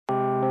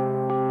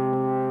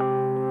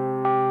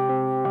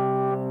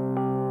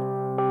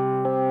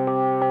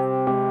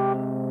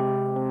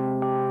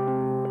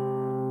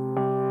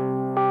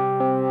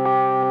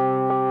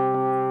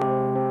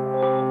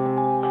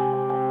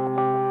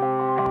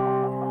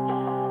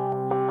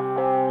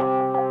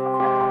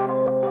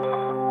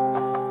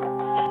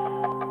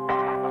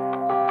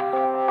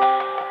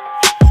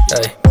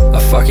Hey, I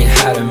fucking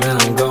had it,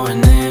 man, I'm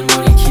going in.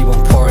 Money keep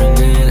on pouring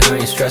in. I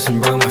ain't stressing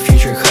about my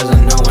future, cause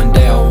I know one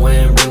day I'll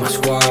win. Bring my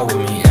squad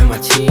with me and my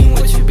team.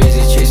 We're too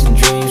busy chasing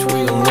dreams,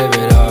 we gon' live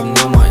it up.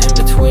 No more in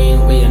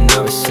between, we are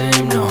never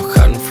same. No,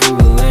 cutting through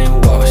the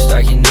lane, whoa,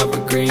 stacking up a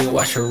green.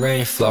 Watch the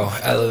rain flow,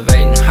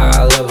 elevating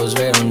high levels,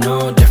 they don't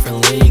know.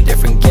 Different league,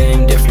 different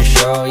game, different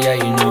show. Yeah,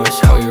 you know it's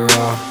how you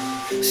roll.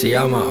 See,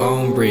 I'm my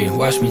own breed,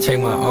 watch me take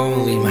my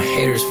own lead. My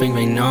haters think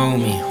they know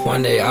me.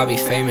 One day I'll be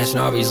famous and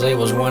all these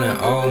labels wanna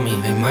own me.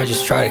 They might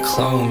just try to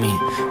clone me,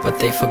 but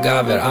they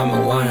forgot that I'm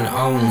a one and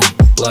only.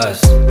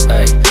 Blessed,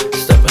 hey,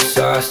 step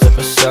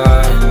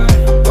aside,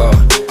 whoa.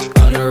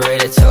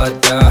 Underrated till I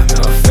die,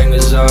 middle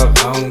fingers up,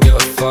 I don't give a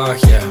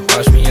fuck, yeah.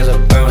 Watch me as I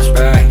bounce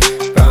back,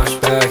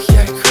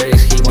 yeah.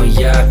 Critics keep on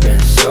yapping,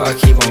 so I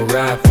keep on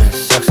rapping.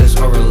 Success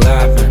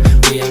overlapping,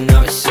 we are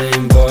not the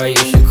same, boy,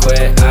 you should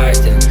quit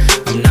acting.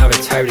 I'm not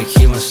the type to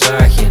keep on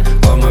slacking.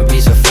 All my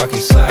beats are fucking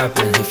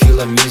slapping. If you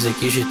love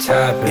music, you should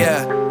tap it.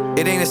 Yeah,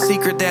 it ain't a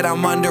secret that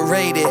I'm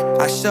underrated.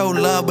 I show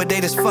love, but they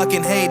just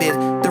fucking hate it.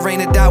 There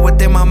ain't a doubt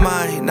within my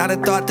mind, not a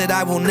thought that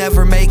I will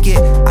never make it.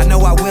 I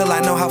know I will, I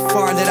know how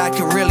far that I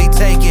can really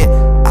take it.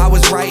 I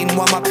was writing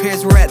while my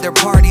peers were at their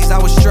parties. I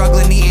was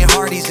struggling, eating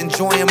Hardee's,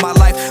 enjoying my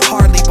life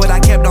hardly, but I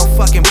kept on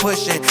fucking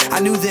pushing. I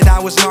knew that I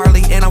was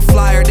gnarly, and I'm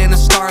flyer than a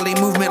Starly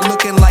movement,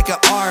 looking like an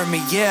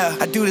army. Yeah,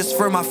 I do this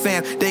for my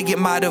fam, they get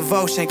my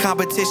devotion.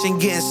 Competition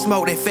getting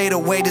smoked, they fade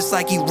away just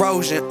like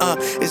erosion.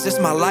 Is this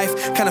my life?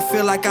 Kinda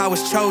feel like I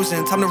was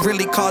chosen. Time to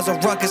really cause a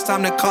ruckus,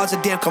 time to cause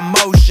a damn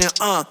commotion.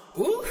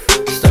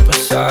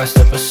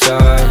 Step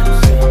aside,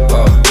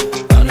 whoa.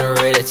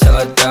 Underrated till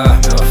I die,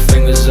 middle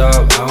fingers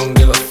up, I don't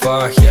give a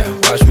fuck, yeah.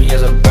 Watch me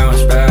as I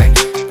bounce back,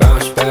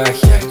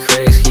 yeah.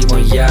 Critics keep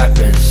on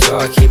yapping, so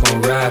I keep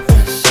on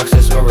rapping.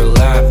 Success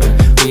overlapping,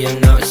 we are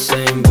not the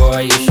same,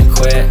 boy, you should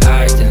quit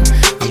acting.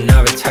 I'm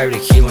not the type to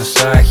keep on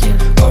slacking.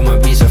 All my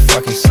beats are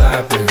fucking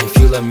slapping. If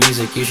you love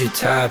music, you should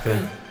tap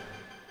in.